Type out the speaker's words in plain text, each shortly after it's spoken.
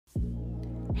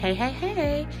Hey, hey,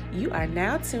 hey! You are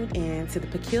now tuned in to the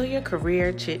Peculiar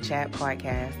Career Chit Chat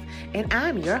podcast, and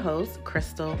I'm your host,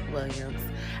 Crystal Williams.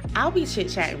 I'll be chit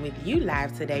chatting with you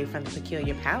live today from the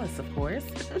Peculiar Palace, of course.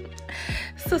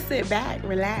 So sit back,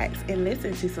 relax, and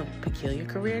listen to some Peculiar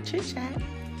Career Chit Chat.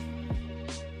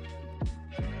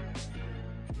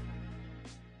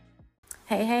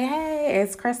 Hey, hey, hey,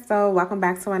 it's Crystal. Welcome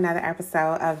back to another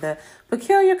episode of the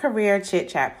Peculiar Career Chit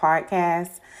Chat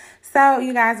podcast. So,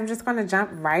 you guys, I'm just going to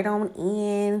jump right on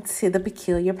into the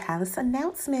Peculiar Palace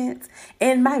announcements.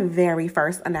 And my very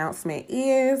first announcement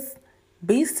is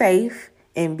be safe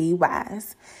and be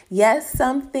wise. Yes,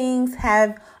 some things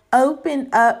have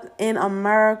opened up in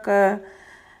America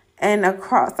and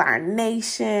across our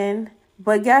nation.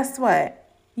 But guess what?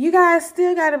 You guys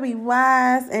still got to be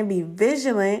wise and be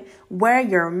vigilant. Wear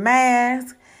your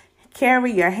mask,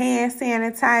 carry your hand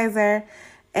sanitizer.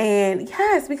 And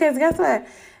yes, because guess what?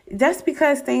 Just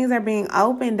because things are being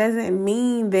open doesn't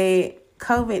mean that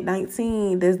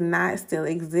COVID-19 does not still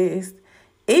exist.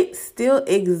 It still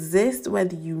exists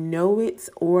whether you know it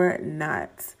or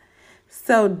not.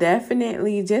 So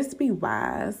definitely just be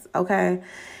wise, okay?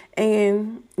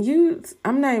 And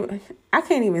I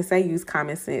can't even say use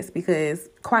common sense because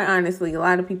quite honestly, a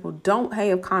lot of people don't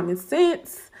have common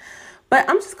sense. But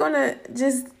I'm just going to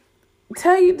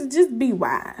tell you to just be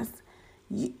wise.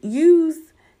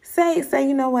 Say,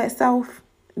 you know what, self,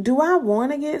 do I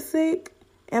want to get sick?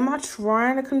 Am I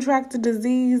trying to contract a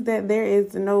disease that there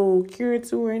is no cure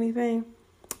to or anything?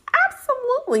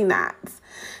 Absolutely not.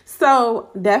 So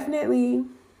definitely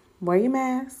wear your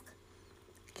mask,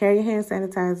 carry your hand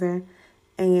sanitizer,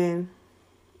 and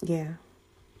yeah,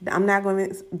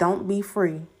 don't be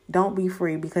free. Don't be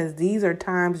free because these are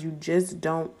times you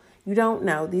don't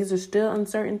know. These are still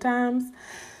uncertain times.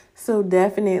 So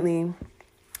definitely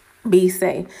be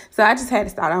safe. So I just had to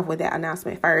start off with that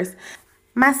announcement first.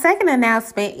 My second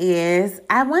announcement is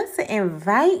I want to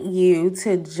invite you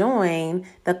to join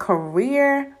the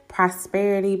Career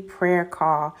Prosperity Prayer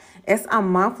Call. It's a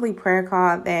monthly prayer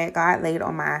call that God laid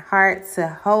on my heart to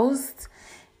host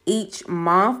each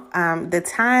month. The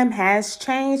time has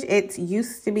changed. It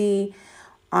used to be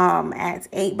at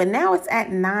 8, but now it's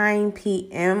at 9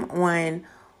 p.m. on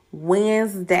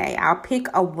Wednesday. I'll pick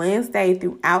a Wednesday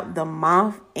throughout the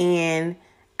month and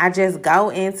I just go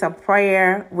into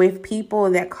prayer with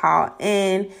people that call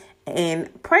in and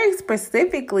pray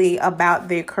specifically about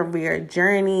their career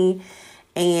journey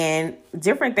and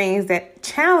different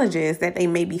challenges that they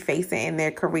may be facing in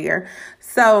their career.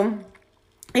 So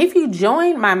if you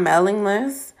join my mailing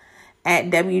list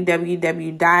at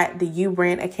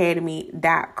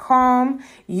www.theubrandacademy.com,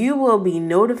 you will be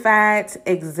notified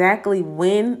exactly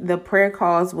when the prayer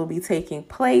calls will be taking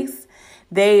place.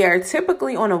 They are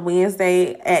typically on a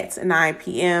Wednesday at 9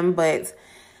 p.m., but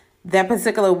that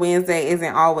particular Wednesday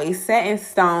isn't always set in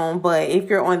stone. But if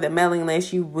you're on the mailing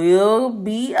list, you will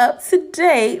be up to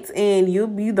date and you'll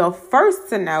be the first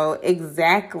to know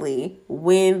exactly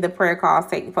when the prayer calls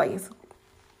take place.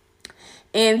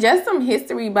 And just some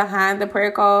history behind the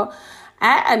prayer call.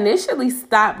 I initially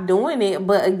stopped doing it,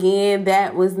 but again,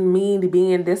 that was me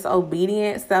being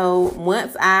disobedient. So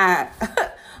once I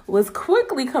was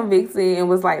quickly convicted and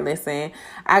was like, listen,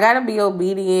 I got to be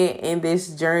obedient in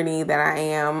this journey that I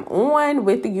am on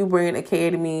with the Ubrand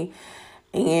Academy.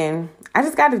 And I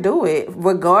just got to do it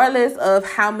regardless of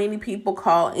how many people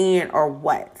call in or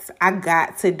what. I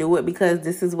got to do it because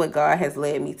this is what God has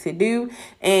led me to do.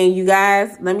 And you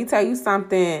guys, let me tell you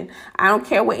something. I don't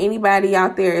care what anybody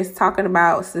out there is talking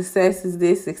about. Success is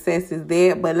this, success is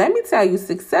that. But let me tell you,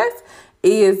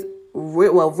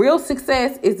 real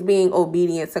success is being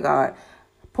obedient to God.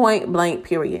 Point blank,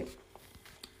 period.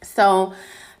 So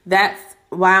that's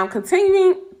why I'm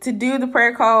continuing to do the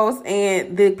prayer calls,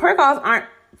 and the prayer calls aren't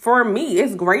for me.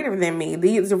 It's greater than me.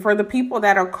 These are for the people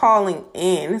that are calling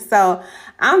in. So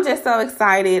I'm just so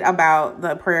excited about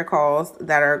the prayer calls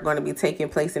that are going to be taking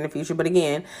place in the future. But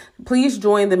again, please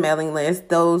join the mailing list.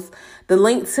 The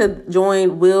link to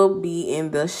join will be in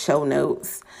the show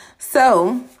notes.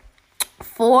 So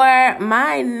for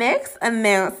my next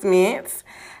announcement,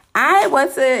 I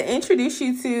want to introduce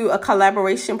you to a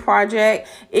collaboration project.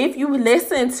 If you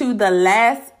listen to the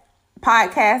last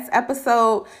podcast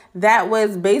episode, that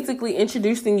was basically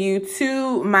introducing you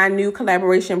to my new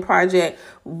collaboration project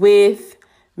with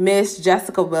Miss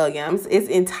Jessica Williams. It's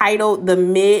entitled The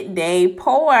Midday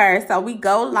Pour. So we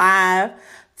go live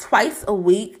twice a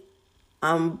week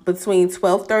between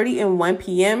 12:30 and 1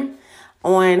 p.m.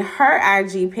 on her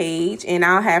IG page, and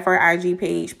I'll have her IG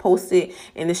page posted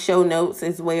in the show notes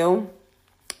as well.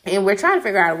 And we're trying to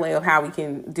figure out a way of how we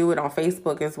can do it on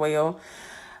Facebook as well.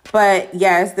 But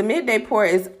yes, the midday pour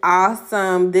is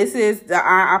awesome. This is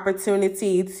our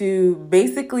opportunity to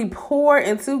basically pour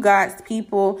into God's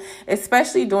people,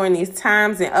 especially during these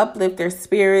times, and uplift their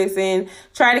spirits and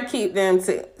try to keep them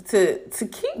to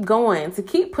keep going, to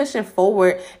keep pushing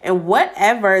forward and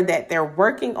whatever that they're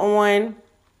working on.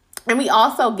 And we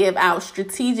also give out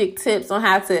strategic tips on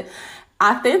how to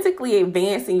authentically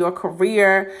advance in your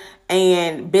career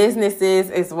and businesses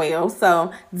as well.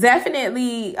 So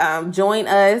definitely join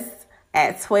us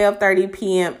at 12:30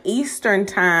 p.m. Eastern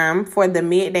time for the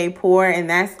midday pour, and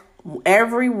that's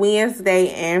every Wednesday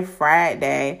and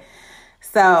Friday.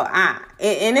 So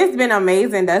and it's been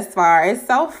amazing thus far. It's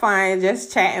so fun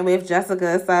just chatting with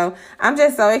Jessica. So I'm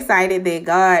just so excited that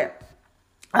God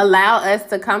allowed us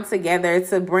to come together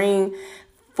to bring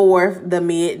forth the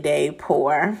midday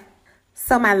pour.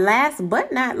 So my last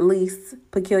but not least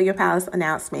Peculiar Palace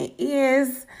announcement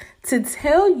is to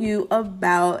tell you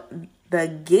about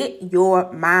the Get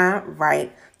Your Mind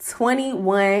Right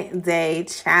 21-day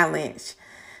challenge.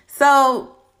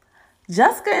 So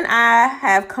Jessica and I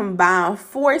have combined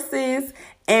forces,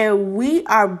 and we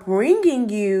are bringing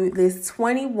you this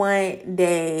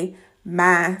 21-day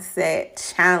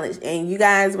mindset challenge. And you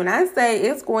guys, when I say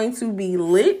it's going to be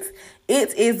lit,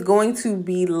 it is going to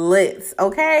be lit,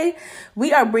 okay?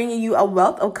 We are bringing you a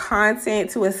wealth of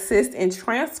content to assist in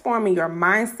transforming your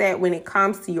mindset when it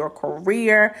comes to your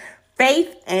career,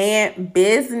 faith, and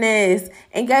business.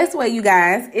 And guess what, you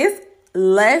guys? It's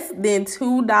less than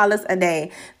 $2 a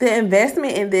day. The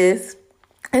investment in this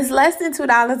is less than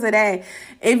 $2 a day.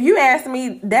 If you ask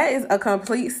me, that is a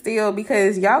complete steal,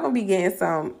 because y'all gonna be getting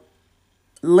some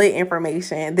lit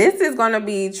information. This is going to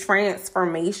be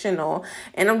transformational,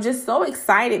 and I'm just so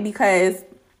excited because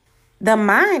the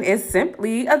mind is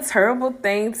simply a terrible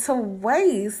thing to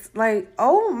waste. Like,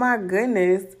 oh my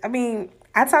goodness. I mean,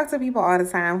 I talk to people all the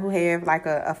time who have like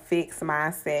a fixed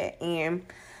mindset, and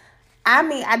I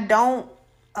mean, I don't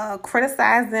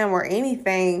criticize them or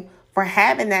anything for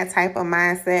having that type of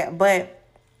mindset, but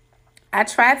I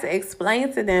try to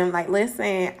explain to them, like,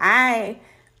 listen, I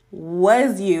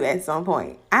was you at some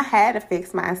point. I had a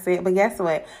fixed mindset, but guess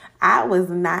what? I was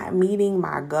not meeting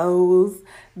my goals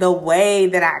the way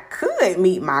that I could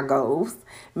meet my goals.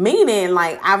 Meaning,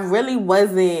 like, I really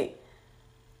wasn't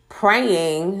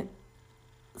praying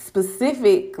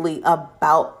specifically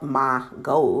about my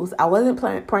goals. I wasn't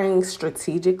praying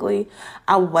strategically.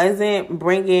 I wasn't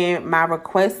bringing my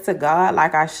requests to God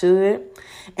like I should.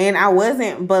 And I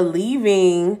wasn't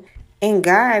believing in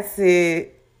God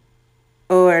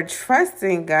or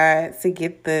trusting God to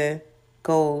get the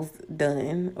goals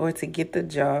done, or to get the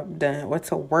job done, or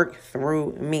to work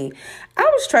through me. I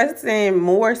was trusting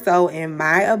more so in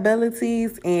my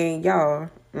abilities. And y'all,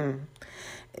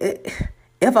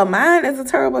 if a mind is a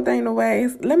terrible thing to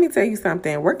waste, let me tell you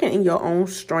something. Working in your own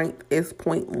strength is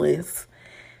pointless.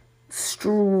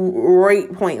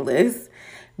 Straight pointless.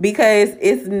 Because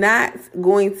it's not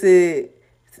going to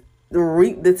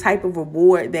reap the type of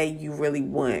reward that you really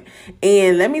want.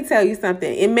 And let me tell you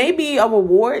something. It may be a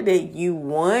reward that you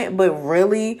want, but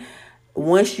really,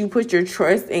 once you put your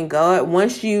trust in God,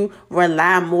 once you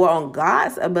rely more on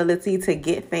God's ability to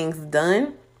get things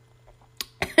done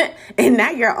and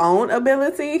not your own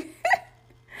ability,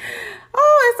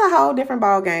 oh, it's a whole different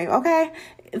ball game, okay?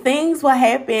 Things will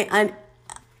happen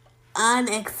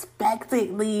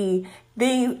unexpectedly.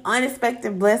 These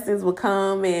unexpected blessings will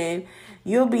come, and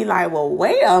you'll be like, well,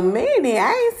 wait a minute.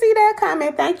 I didn't see that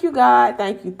coming. Thank you, God.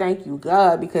 Thank you,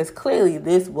 God. Because clearly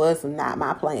this was not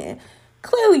my plan.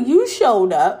 Clearly you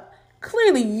showed up.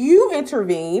 Clearly you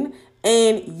intervened,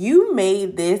 and you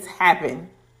made this happen.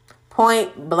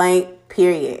 Point blank,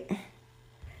 period.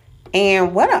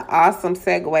 And what an awesome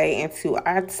segue into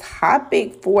our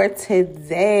topic for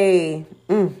today.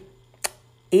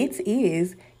 It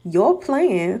is your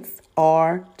plans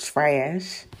are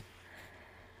trash.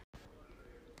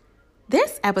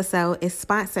 This episode is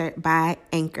sponsored by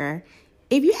Anchor.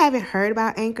 If you haven't heard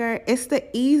about Anchor, it's the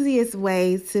easiest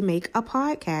way to make a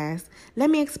podcast. Let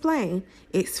me explain.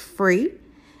 It's free,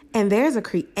 and there's a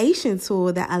creation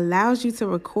tool that allows you to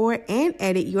record and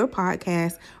edit your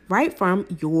podcast right from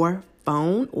your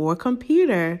phone or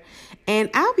computer. And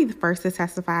I'll be the first to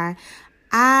testify.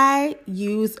 I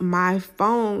use my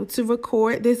phone to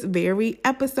record this very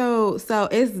episode, so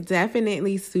it's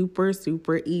definitely super,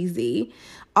 super easy.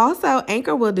 Also,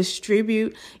 Anchor will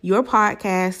distribute your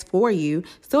podcast for you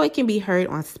so it can be heard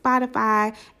on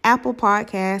Spotify, Apple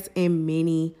Podcasts, and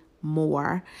many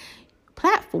more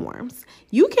platforms.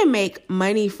 You can make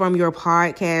money from your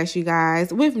podcast, you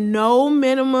guys, with no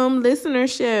minimum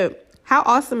listenership. How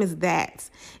awesome is that?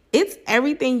 It's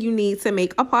everything you need to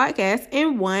make a podcast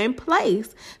in one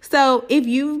place. So if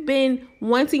you've been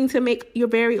wanting to make your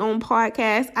very own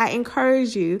podcast, I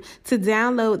encourage you to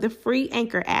download the free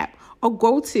Anchor app or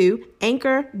go to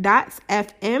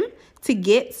anchor.fm to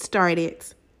get started.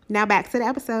 Now back to the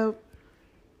episode.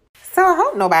 So I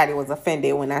hope nobody was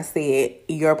offended when I said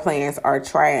your plans are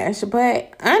trash,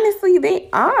 but honestly, they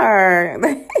are.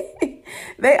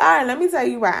 They are. Let me tell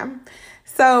you why.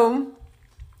 So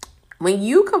when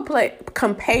you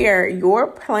compare your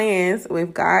plans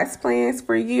with God's plans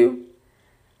for you,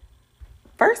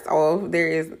 first off, there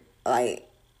is like,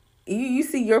 you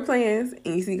see your plans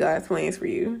and you see God's plans for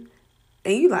you.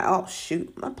 And you like, oh,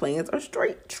 shoot, my plans are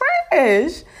straight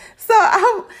trash. So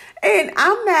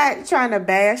I'm not trying to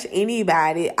bash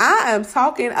anybody. I am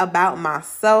talking about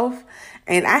myself.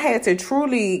 And I had to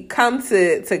truly come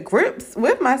to grips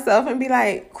with myself and be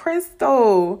like,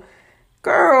 Crystal,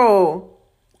 girl,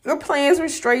 your plans were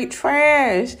straight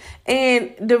trash.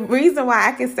 And the reason why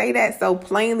I can say that so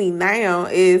plainly now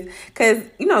is because,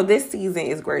 this season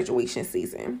is graduation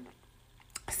season.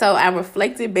 So I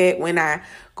reflected back when I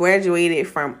graduated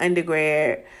from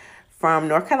undergrad from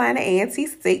North Carolina A&T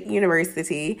State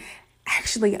University.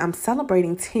 Actually, I'm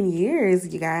celebrating 10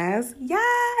 years, you guys. Yay!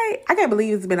 I can't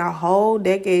believe it's been a whole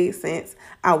decade since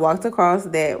I walked across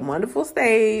that wonderful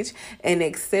stage and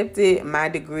accepted my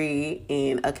degree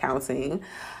in accounting.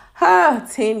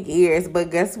 10 years. But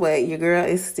guess what? Your girl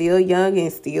is still young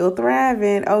and still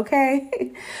thriving,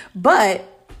 okay? But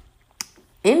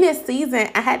in this season,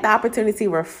 I had the opportunity to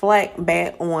reflect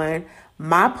back on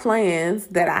my plans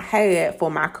that I had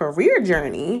for my career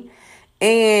journey.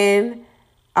 And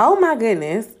oh my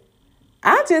goodness,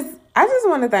 I just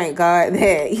want to thank God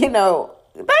that,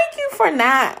 thank you for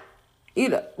not,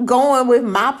 going with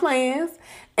my plans.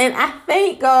 And I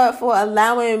thank God for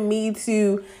allowing me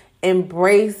to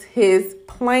embrace his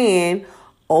plan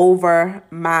over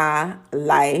my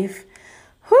life.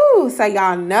 So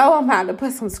y'all know I'm about to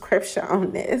put some scripture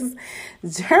on this.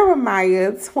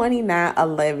 Jeremiah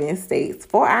 29:11 states,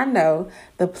 "For I know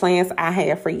the plans I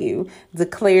have for you,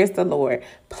 declares the Lord.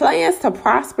 Plans to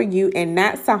prosper you and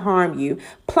not to harm you.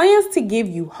 Plans to give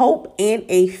you hope and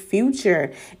a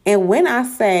future." And when I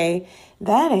say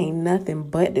that ain't nothing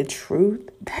but the truth,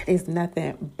 that is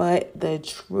nothing but the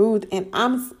truth. And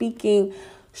I'm speaking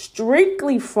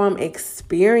strictly from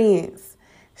experience.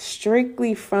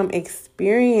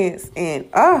 And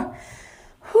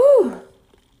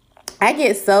I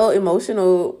get so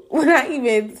emotional when I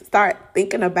even start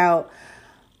thinking about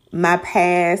my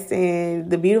past and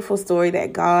the beautiful story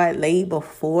that God laid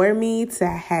before me to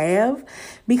have,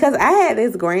 because I had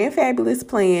this grand fabulous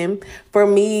plan for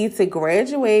me to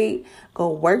graduate,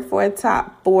 go work for a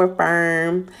top 4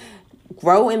 firm,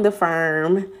 grow in the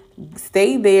firm,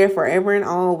 stay there forever and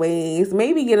always,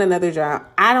 maybe get another job.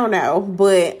 I don't know,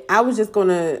 but I was just going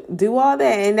to do all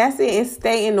that and that's it, and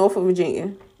stay in Norfolk,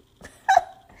 Virginia.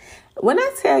 When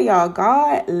I tell y'all,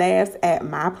 God laughs at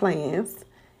my plans.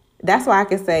 That's why I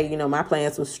can say, my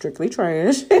plans was strictly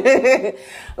trash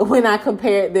when I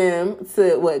compared them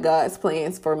to what God's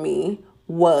plans for me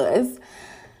was.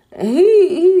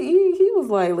 He was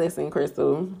like, listen,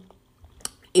 Crystal,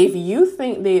 if you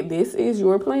think that this is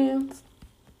your plans,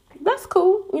 that's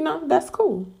cool. That's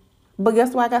cool. But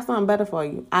guess what? I got something better for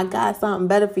you. I got something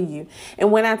better for you.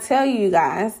 And when I tell you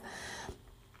guys,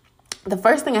 the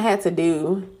first thing I had to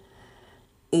do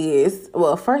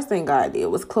first thing God did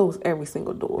was close every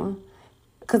single door.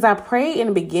 Because I prayed in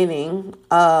the beginning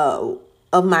of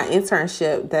my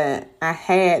internship that I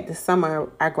had the summer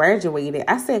I graduated.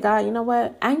 I said, God, you know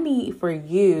what? I need for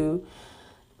you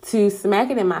to smack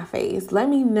it in my face. Let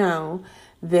me know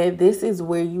that this is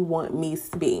where you want me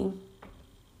to be.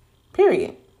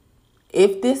 Period.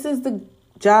 If this is the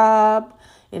job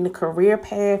and the career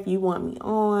path you want me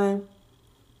on,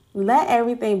 let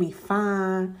everything be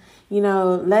fine.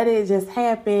 Let it just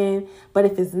happen. But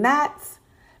if it's not,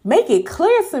 make it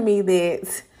clear to me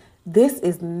that this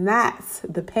is not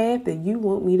the path that you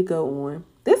want me to go on.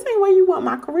 This ain't where you want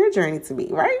my career journey to be,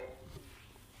 right?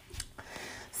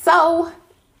 So,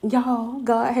 y'all,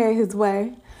 God had his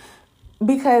way.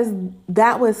 Because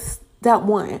that was step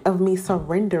one of me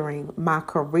surrendering my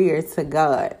career to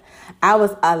God. I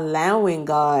was allowing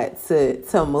God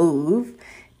to move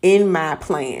in my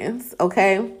plans,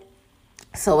 okay?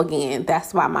 So again,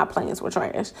 that's why my plans were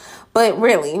trash. But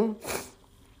really,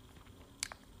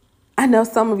 I know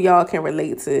some of y'all can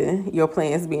relate to your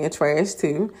plans being trash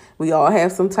too. We all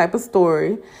have some type of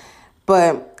story.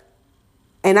 But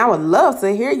And I would love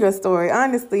to hear your story,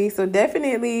 honestly. So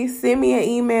definitely send me an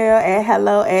email at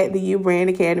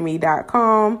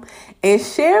hello@theubrandacademy.com and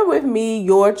share with me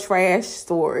your trash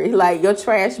story, like your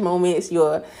trash moments,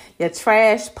 your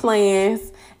trash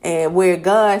plans, and where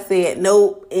God said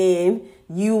nope and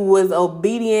you was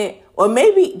obedient. Or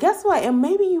maybe, guess what? And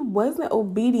maybe you wasn't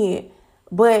obedient,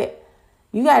 but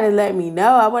you got to let me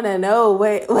know. I want to know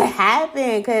what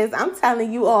happened, because I'm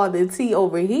telling you all the tea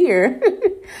over here.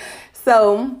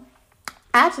 So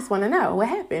I just want to know what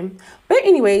happened. But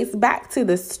anyways, back to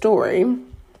the story.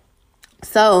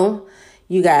 So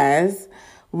you guys,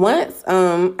 once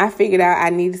I figured out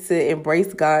I needed to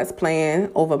embrace God's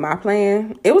plan over my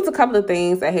plan, it was a couple of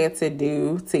things I had to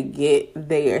do to get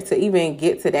there, to even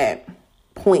get to that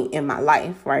point in my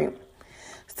life, right?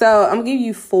 So I'm going to give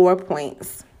you 4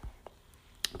 points.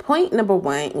 Point number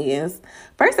 1 is,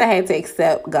 first I had to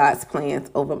accept God's plans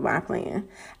over my plan.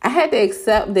 I had to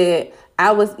accept that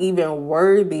I was even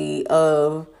worthy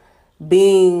of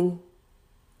being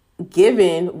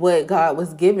given what God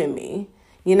was giving me.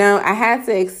 You know, I had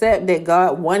to accept that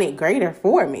God wanted greater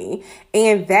for me.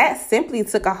 And that simply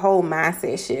took a whole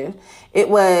mindset shift. It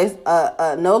was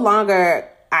no longer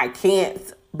I can't,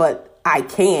 but I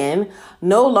can.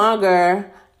 No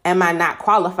longer am I not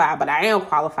qualified, but I am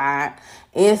qualified,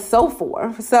 and so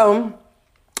forth. So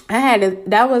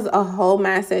that was a whole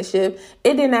mindset shift.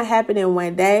 It did not happen in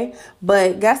one day,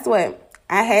 but guess what?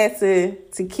 I had to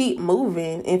keep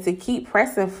moving and to keep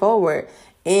pressing forward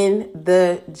in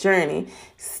the journey.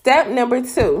 Step number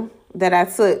 2 that I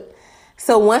took.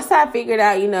 So once I figured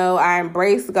out, I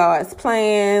embraced God's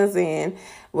plans and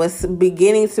was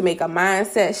beginning to make a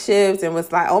mindset shift and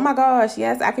was like, oh my gosh,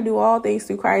 yes, I can do all things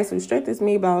through Christ who strengthens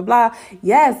me, blah, blah, blah.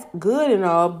 Yes, good and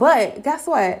all. But guess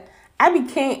what?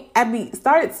 I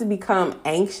started to become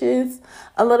anxious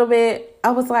a little bit.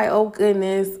 I was like, oh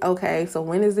goodness, okay, so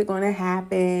when is it going to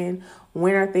happen?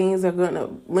 When are things going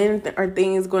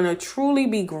to truly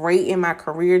be great in my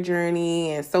career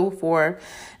journey and so forth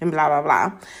and blah, blah,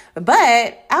 blah.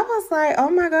 But I was like, oh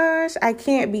my gosh, I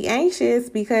can't be anxious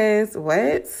because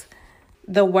what?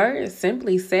 The word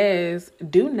simply says,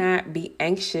 do not be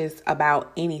anxious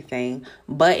about anything,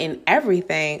 but in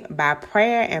everything, by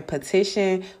prayer and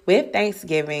petition with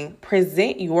thanksgiving,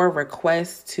 present your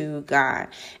requests to God.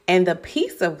 And the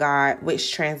peace of God,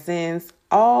 which transcends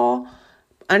all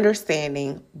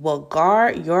understanding, will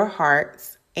guard your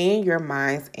hearts and your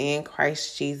minds in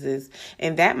Christ Jesus.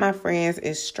 And that, my friends,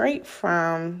 is straight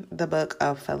from the book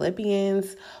of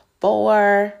Philippians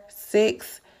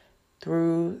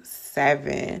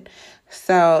 4:6-7.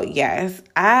 So yes,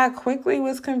 I quickly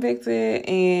was convicted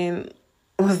and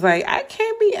was like, I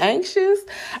can't be anxious.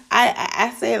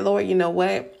 I said, Lord, you know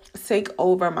what? Take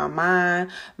over my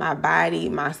mind, my body,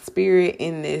 my spirit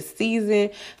in this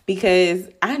season, because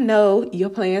I know your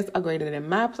plans are greater than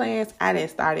my plans. I done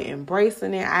started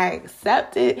embracing it. I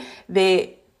accepted that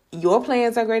your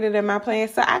plans are greater than my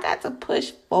plans. So I got to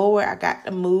push forward. I got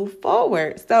to move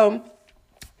forward. So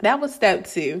that was step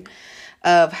 2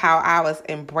 of how I was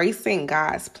embracing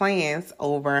God's plans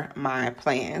over my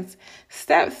plans.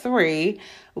 Step 3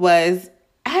 was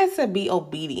I had to be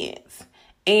obedient.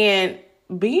 And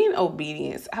being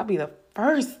obedient, I'll be the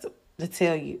first to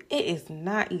tell you, it is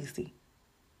not easy.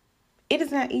 It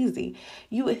is not easy.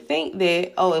 You would think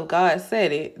that, if God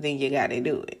said it, then you got to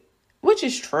do it, which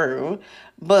is true.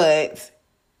 But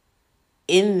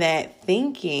in that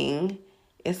thinking,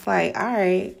 it's like, all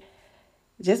right,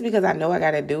 just because I know I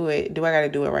got to do it, do I got to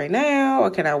do it right now or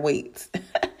can I wait?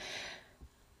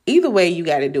 Either way, you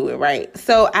got to do it, right?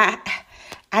 So I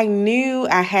knew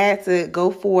I had to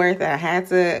go forth and I had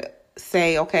to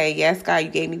say, okay, yes, God, you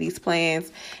gave me these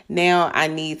plans. Now I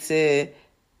need to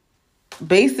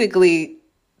basically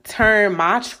turn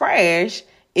my trash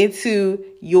into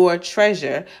your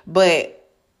treasure, but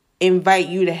invite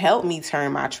you to help me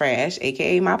turn my trash,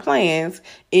 aka my plans,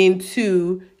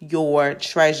 into your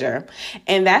treasure.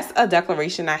 And that's a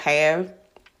declaration I have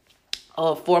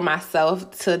for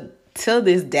myself till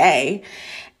this day.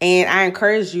 And I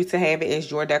encourage you to have it as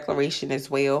your declaration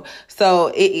as well. So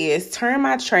it is, turn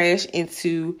my trash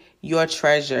into your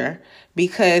treasure,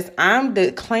 because I'm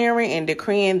declaring and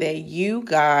decreeing that you,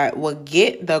 God, will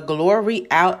get the glory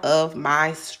out of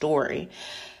my story.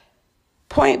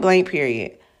 Point blank,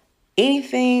 period.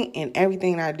 Anything and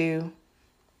everything I do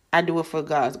it for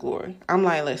God's glory. I'm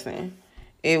like, listen,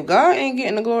 if God ain't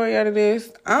getting the glory out of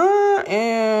this, I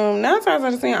am 9 times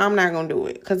out of 10, I'm not going to do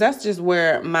it. Because that's just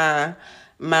where my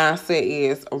mindset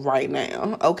is right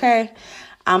now. Okay.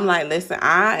 I'm like, listen,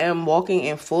 I am walking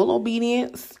in full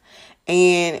obedience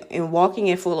And in walking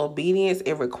in full obedience,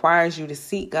 it requires you to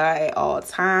seek God at all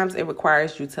times. It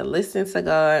requires you to listen to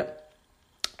God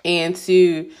and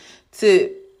to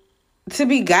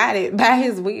be guided by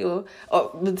his will,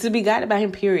 or to be guided by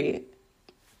him, period.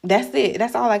 That's it.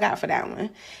 That's all I got for that one.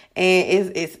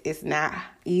 And it's not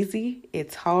easy.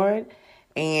 It's hard.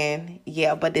 And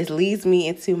yeah, but this leads me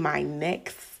into my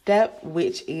next step,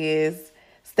 which is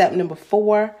step number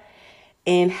 4.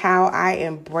 And how I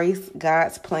embrace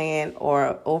God's plan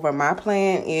or over my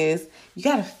plan is you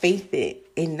got to faith it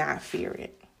and not fear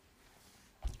it.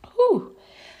 Whew.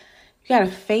 You got to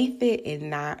faith it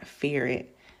and not fear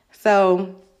it.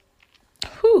 So,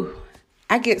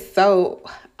 I get so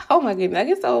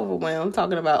overwhelmed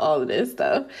talking about all of this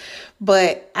stuff.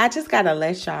 But I just got to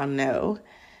let y'all know,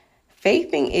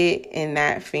 faithing it and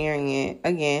not fearing it,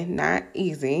 again, not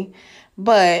easy.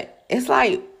 But it's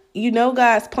like,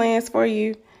 God's plans for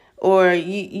you, or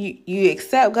you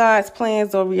accept God's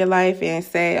plans over your life and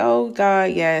say, oh,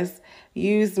 God, yes,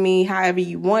 use me however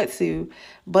you want to.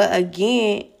 But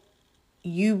again,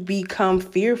 you become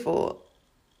fearful.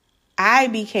 I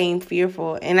became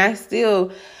fearful, and I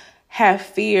still have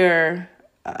fear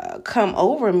come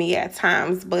over me at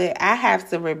times, but I have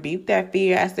to rebuke that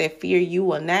fear. I said, fear, you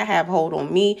will not have hold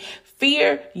on me.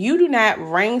 Fear, you do not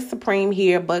reign supreme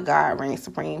here, but God reigns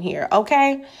supreme here,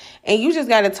 okay? And you just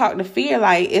got to talk to fear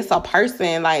like it's a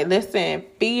person. Like, listen,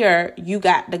 fear, you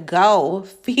got to go.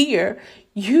 Fear,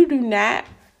 you do not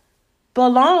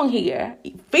belong here.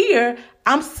 Fear,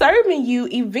 I'm serving you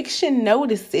eviction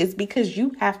notices because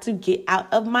you have to get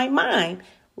out of my mind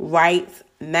right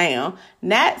now.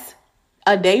 That's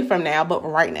a day from now, but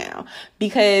right now.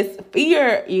 Because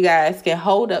fear, you guys, can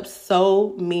hold up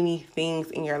so many things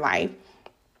in your life.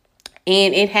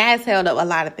 And it has held up a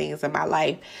lot of things in my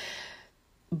life.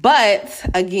 But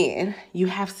again, you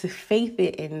have to faith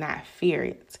it and not fear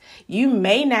it. You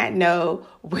may not know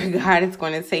where God is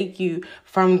going to take you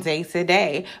from day to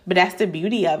day, but that's the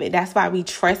beauty of it. That's why we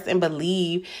trust and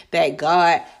believe that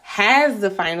God has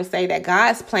the final say, that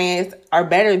God's plans are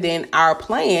better than our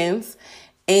plans.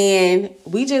 And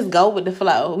we just go with the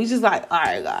flow. We just like, all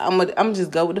right, God, I'm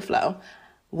just go with the flow.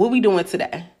 What we doing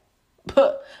today?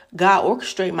 God,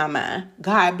 orchestrate my mind.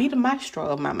 God, be the maestro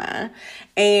of my mind.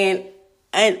 And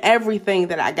everything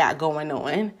that I got going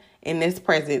on in this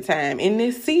present time, in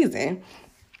this season.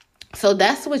 So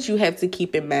that's what you have to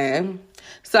keep in mind.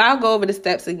 So I'll go over the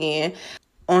steps again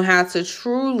on how to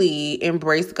truly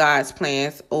embrace God's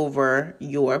plans over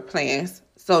your plans.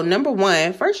 So number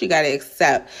 1, first you got to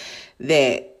accept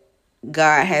that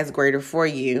God has greater for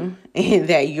you and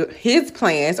that his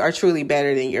plans are truly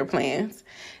better than your plans.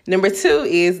 Number 2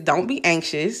 is don't be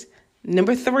anxious.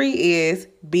 Number 3 is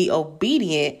be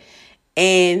obedient.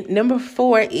 And number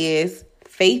 4 is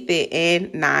faith it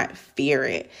and not fear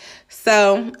it.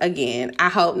 So again, I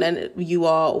hope none of you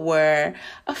all were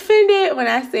offended when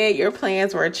I said your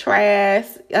plans were trash.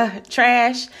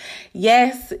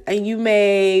 Yes, you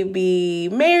may be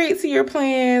married to your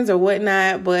plans or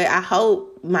whatnot, but I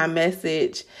hope my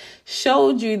message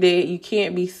showed you that you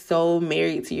can't be so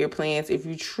married to your plans if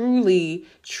you truly,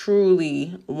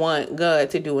 truly want God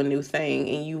to do a new thing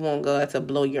and you want God to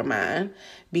blow your mind.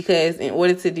 Because in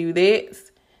order to do this,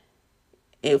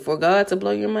 and for God to blow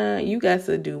your mind, you got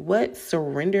to do what?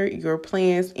 Surrender your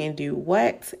plans and do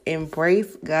what?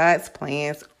 Embrace God's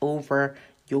plans over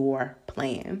your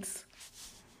plans.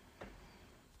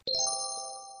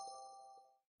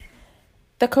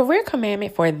 The career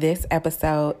commandment for this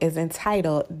episode is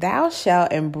entitled, Thou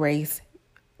shalt embrace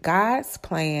God's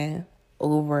plan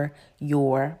over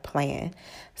your plan.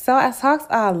 So I talked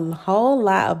a whole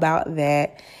lot about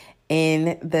that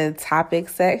in the topic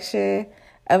section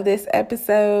of this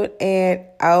episode. And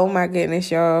oh my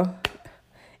goodness, y'all,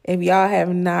 if y'all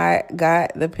have not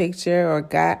got the picture or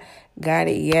got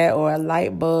it yet, or a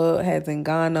light bulb hasn't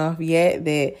gone off yet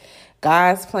that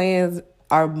God's plans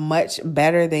are much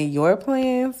better than your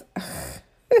plans,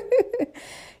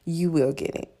 you will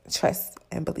get it. Trust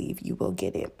and believe you will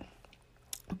get it.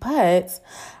 But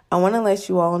I want to let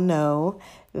you all know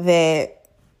that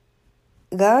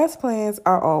God's plans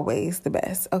are always the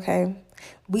best, okay?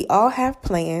 We all have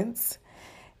plans,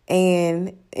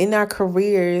 and in our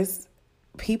careers,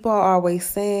 people are always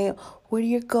saying, what are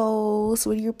your goals?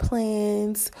 What are your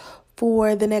plans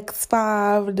for the next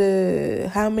 5 to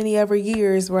how many ever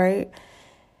years, right?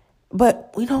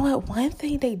 But you know what? One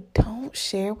thing they don't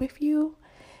share with you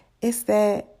is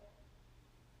that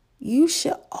you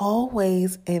should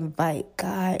always invite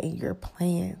God in your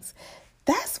plans.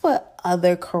 That's what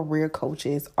other career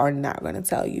coaches are not going to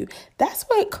tell you. That's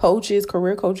what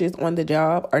career coaches on the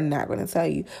job are not going to tell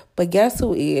you. But guess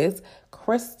who is?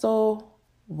 Crystal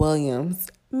Williams.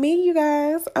 Me, you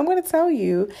guys. I'm going to tell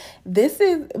you, this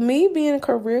is me being a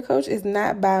career coach is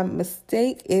not by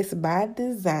mistake. It's by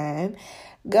design.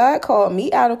 God called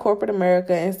me out of corporate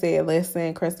America and said,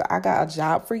 listen, Crystal, I got a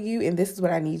job for you. And this is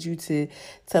what I need you to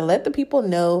let the people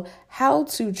know how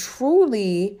to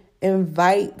truly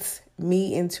invite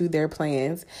me into their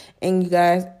plans. And you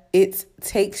guys, it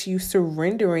takes you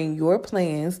surrendering your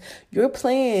plans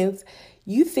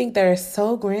you think that are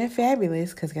so grand,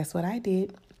 fabulous. Because guess what I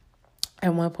did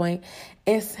at one point?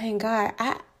 And saying, God,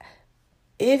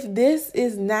 if this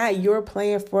is not your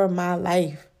plan for my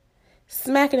life,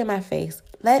 smack it in my face.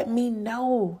 Let me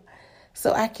know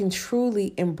so I can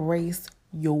truly embrace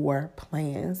your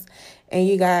plans. And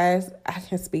you guys, I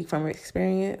can speak from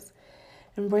experience.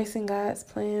 Embracing God's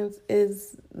plans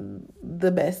is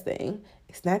the best thing.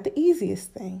 It's not the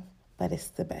easiest thing, but it's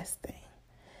the best thing.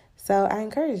 So I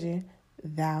encourage you,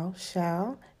 thou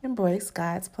shalt embrace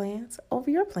God's plans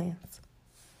over your plans.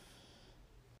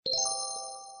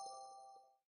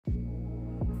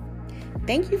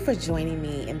 Thank you for joining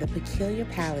me in the Peculiar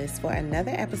Palace for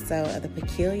another episode of the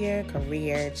Peculiar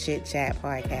Career Chit Chat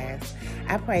podcast.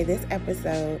 I pray this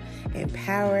episode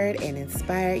empowered and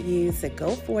inspired you to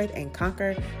go forth and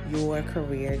conquer your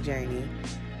career journey.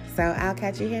 So I'll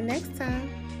catch you here next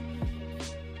time.